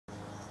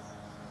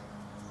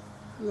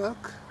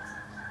Look,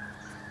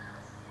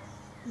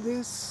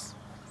 this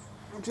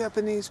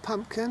Japanese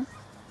pumpkin,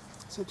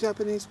 it's a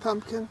Japanese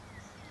pumpkin.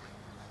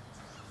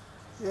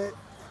 It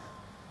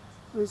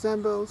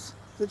resembles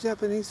the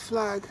Japanese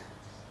flag.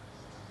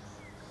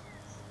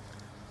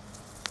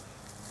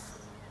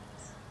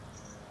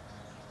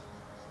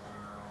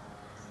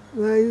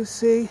 There you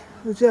see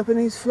the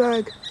Japanese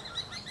flag.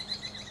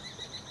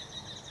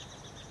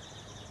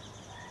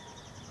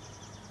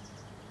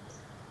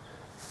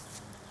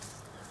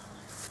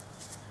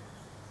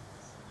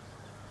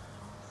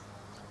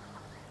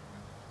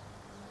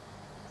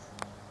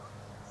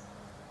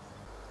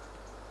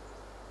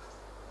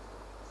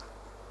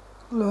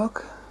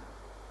 Look,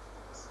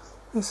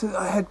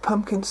 I had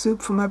pumpkin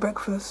soup for my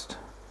breakfast.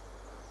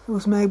 It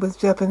was made with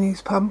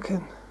Japanese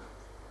pumpkin.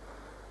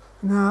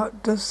 Now,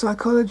 does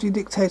psychology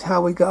dictate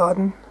how we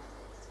garden?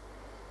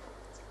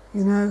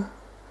 You know,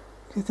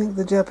 do you think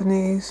the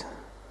Japanese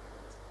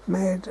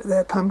made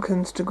their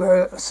pumpkins to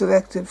grow,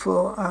 selected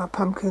for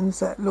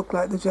pumpkins that look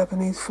like the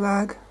Japanese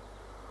flag?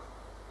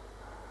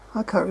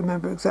 I can't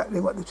remember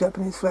exactly what the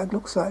Japanese flag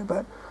looks like,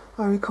 but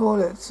I recall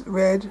it's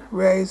red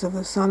rays of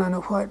the sun on a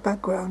white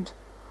background.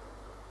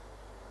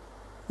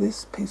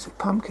 This piece of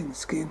pumpkin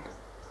skin,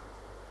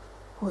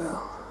 well,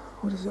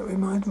 what does it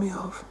remind me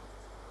of?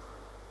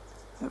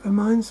 It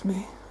reminds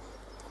me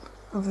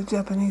of the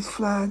Japanese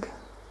flag.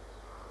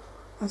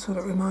 That's what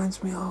it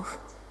reminds me of.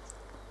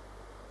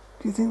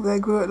 Do you think they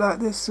grew it like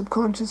this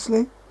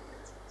subconsciously?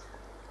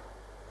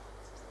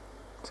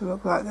 To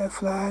look like their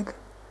flag?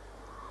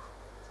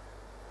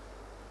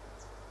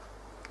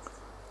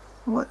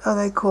 What are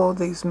they called,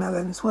 these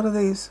melons? What are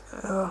these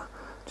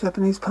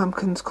Japanese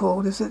pumpkins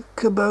called? Is it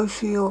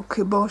Kaboshi or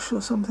Kabocha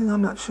or something?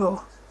 I'm not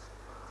sure.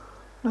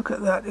 Look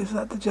at that. Is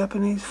that the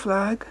Japanese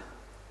flag?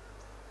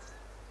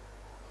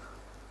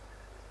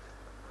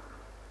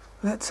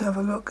 Let's have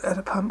a look at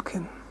a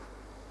pumpkin.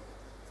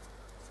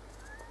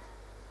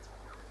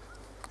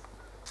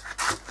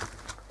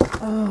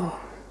 Oh,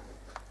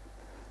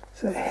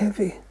 so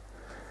heavy.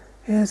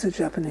 Here's a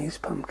Japanese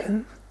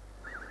pumpkin.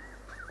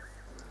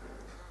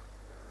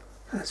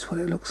 That's what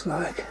it looks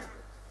like.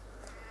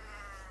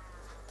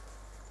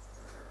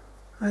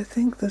 I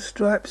think the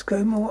stripes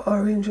go more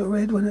orange or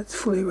red when it's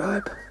fully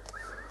ripe.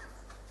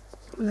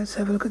 Let's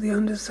have a look at the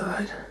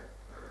underside.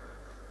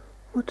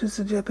 What does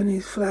the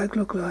Japanese flag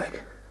look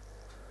like?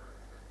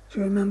 Do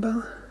you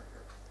remember?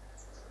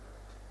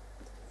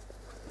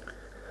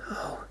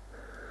 Oh,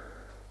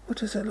 what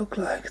does it look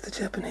like, the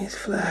Japanese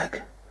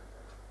flag?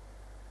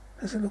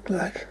 Does it look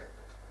like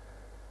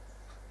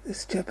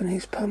this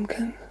Japanese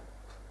pumpkin?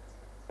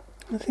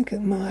 I think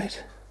it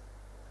might.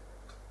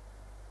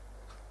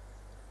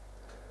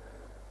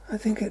 I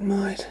think it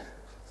might.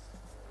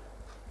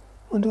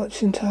 Wonder what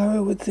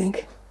Shintaro would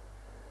think.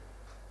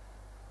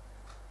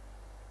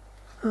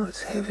 Oh,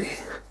 it's heavy.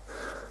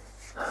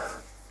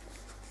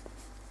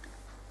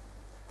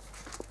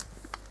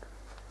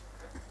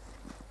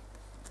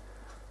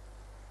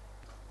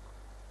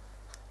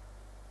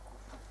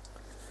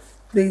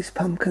 These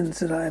pumpkins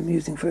that I am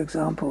using for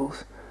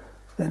examples,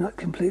 they're not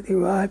completely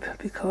ripe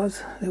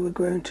because they were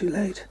grown too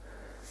late.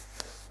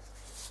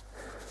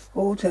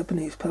 All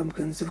Japanese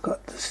pumpkins have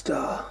got the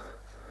star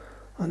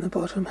on the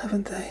bottom,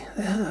 haven't they?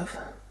 They have.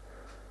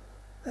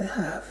 They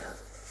have.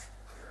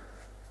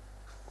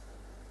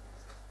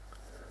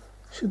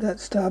 Should that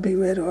star be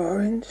red or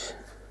orange?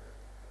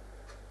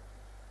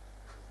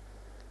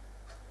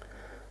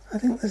 I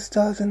think the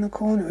star's in the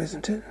corner,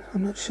 isn't it?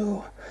 I'm not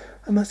sure.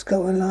 I must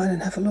go online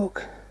and have a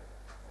look.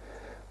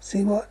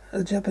 See what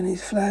the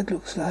Japanese flag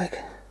looks like.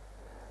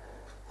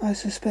 I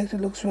suspect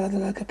it looks rather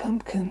like a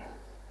pumpkin.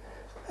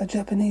 A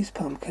Japanese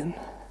pumpkin.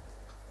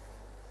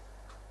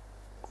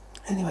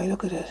 Anyway,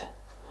 look at it.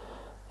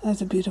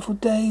 There's a beautiful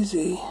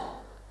daisy.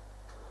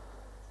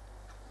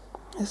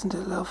 Isn't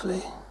it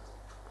lovely?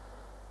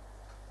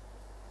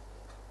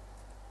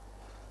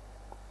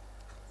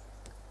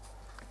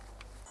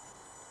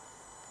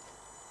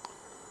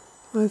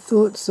 I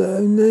thought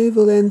so.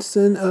 Naval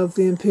Ensign of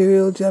the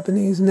Imperial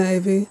Japanese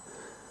Navy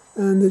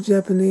and the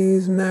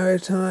Japanese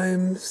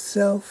Maritime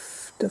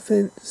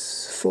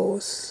Self-Defense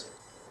Force.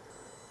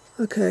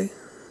 Okay.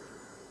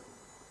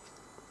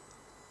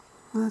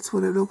 That's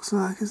what it looks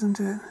like, isn't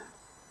it?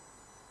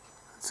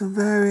 It's a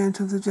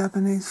variant of the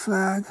Japanese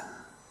flag.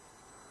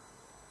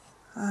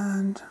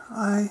 And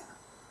I'm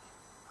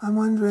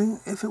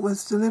wondering if it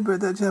was deliberate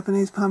that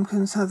Japanese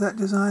pumpkins have that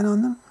design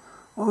on them,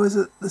 or is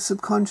it the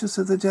subconscious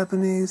of the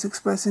Japanese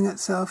expressing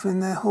itself in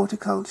their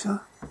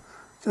horticulture,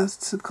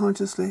 just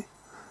subconsciously?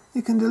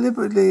 You can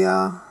deliberately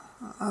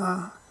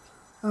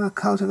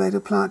cultivate a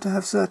plant to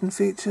have certain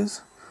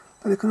features,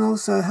 but it can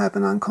also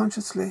happen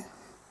unconsciously.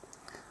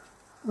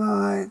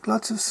 Like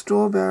lots of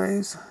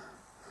strawberries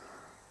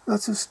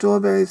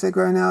they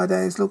grow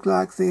nowadays look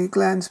like the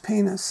gland's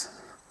penis.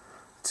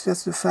 It's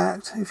just a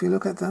fact if you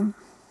look at them.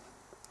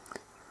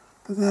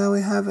 But there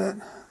we have it,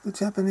 the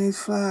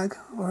Japanese flag,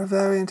 or a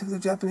variant of the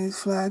Japanese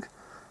flag,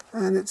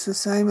 and it's the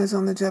same as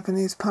on the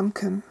Japanese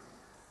pumpkin.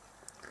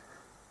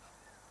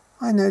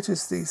 I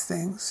notice these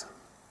things.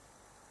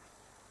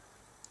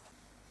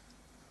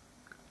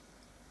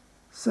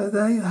 So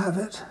there you have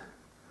it.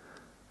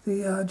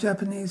 The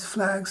Japanese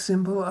flag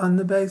symbol on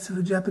the base of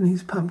a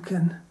Japanese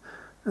pumpkin.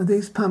 Now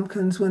these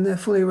pumpkins, when they're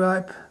fully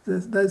ripe,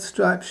 those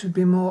stripes should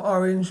be more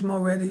orange, more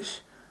reddish.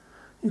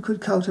 You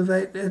could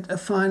cultivate it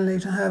finely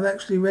to have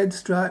actually red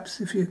stripes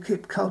if you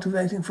keep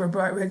cultivating for a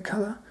bright red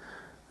colour.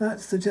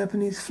 That's the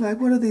Japanese flag.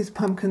 What are these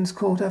pumpkins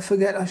called? I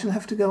forget. I shall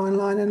have to go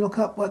online and look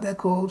up what they're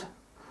called.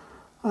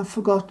 I've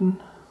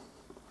forgotten.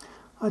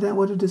 I don't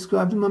want to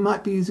describe them. I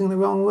might be using the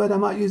wrong word. I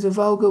might use a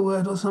vulgar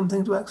word or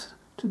something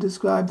to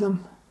describe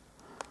them.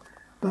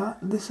 But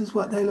this is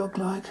what they look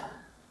like.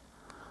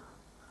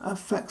 A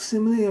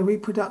facsimile, a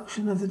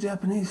reproduction of the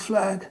Japanese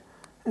flag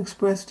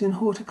expressed in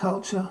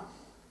horticulture.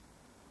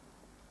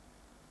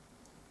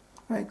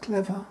 Very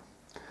clever.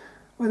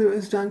 Whether it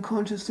was done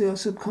consciously or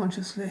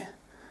subconsciously,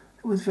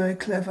 it was very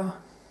clever.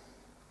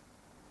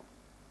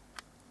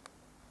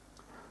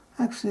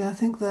 Actually, I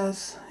think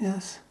there's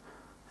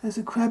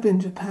a crab in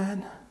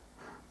Japan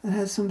that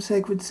has some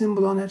sacred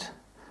symbol on it,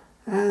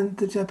 and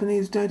the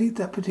Japanese don't eat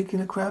that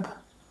particular crab.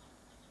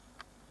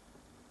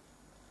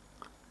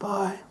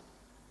 Bye.